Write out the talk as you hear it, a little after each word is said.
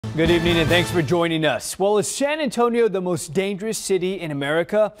Good evening and thanks for joining us. Well, is San Antonio the most dangerous city in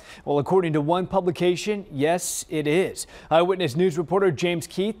America? Well, according to one publication, yes, it is. Eyewitness News reporter James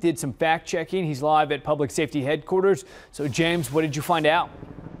Keith did some fact checking. He's live at Public Safety Headquarters. So James, what did you find out?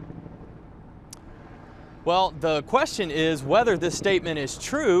 Well, the question is whether this statement is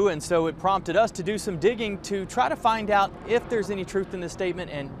true, and so it prompted us to do some digging to try to find out if there's any truth in this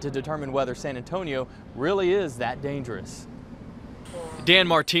statement and to determine whether San Antonio really is that dangerous. Dan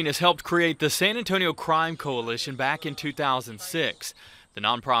Martinez helped create the San Antonio Crime Coalition back in 2006. The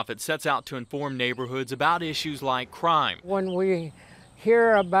nonprofit sets out to inform neighborhoods about issues like crime. When we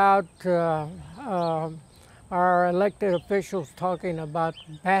hear about our elected officials talking about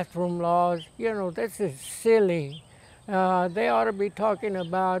bathroom laws, you know, this is silly. They ought to be talking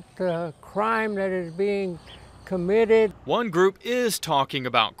about crime that is being committed. One group is talking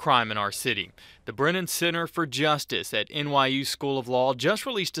about crime in our city. The Brennan Center for Justice at NYU School of Law just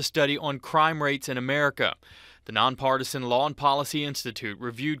released a study on crime rates in America. The nonpartisan Law and Policy Institute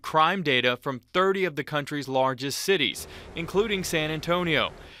reviewed crime data from 30 of the country's largest cities, including San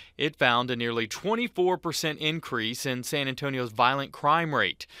Antonio. It found a nearly 24% increase in San Antonio's violent crime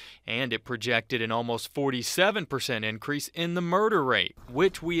rate, and it projected an almost 47% increase in the murder rate,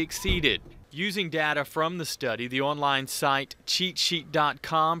 which we exceeded. Using data from the study, the online site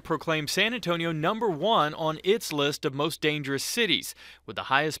CheatSheet.com proclaimed San Antonio #1 on its list of most dangerous cities, with the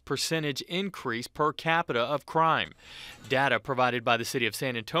highest percentage increase per capita of crime. Data provided by the city of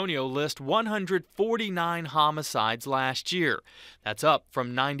San Antonio lists 149 homicides last year. That's up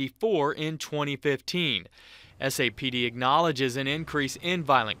from 94 in 2015. SAPD acknowledges an increase in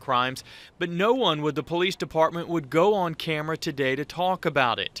violent crimes, but no one with the police department would go on camera today to talk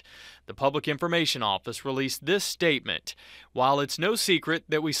about it. The Public Information Office released this statement. While it's no secret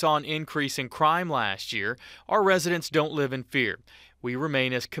that we saw an increase in crime last year, our residents don't live in fear. We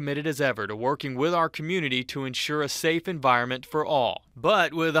remain as committed as ever to working with our community to ensure a safe environment for all.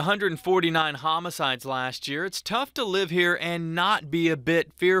 But with 149 homicides last year, it's tough to live here and not be a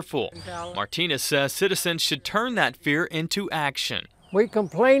bit fearful. Martinez says citizens should turn that fear into action. We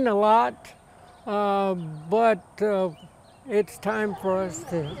complain a lot, but it's time for us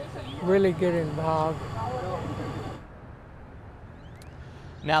to really get involved.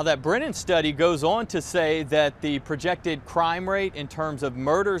 Now, that Brennan study goes on to say that the projected crime rate in terms of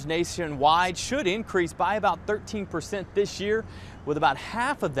murders nationwide should increase by about 13% this year, with about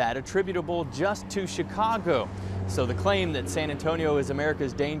half of that attributable just to Chicago. So the claim that San Antonio is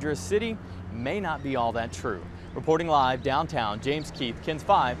America's dangerous city may not be all that true. Reporting live downtown, James Keith, KENS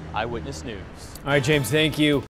 5 Eyewitness News. All right, James, thank you.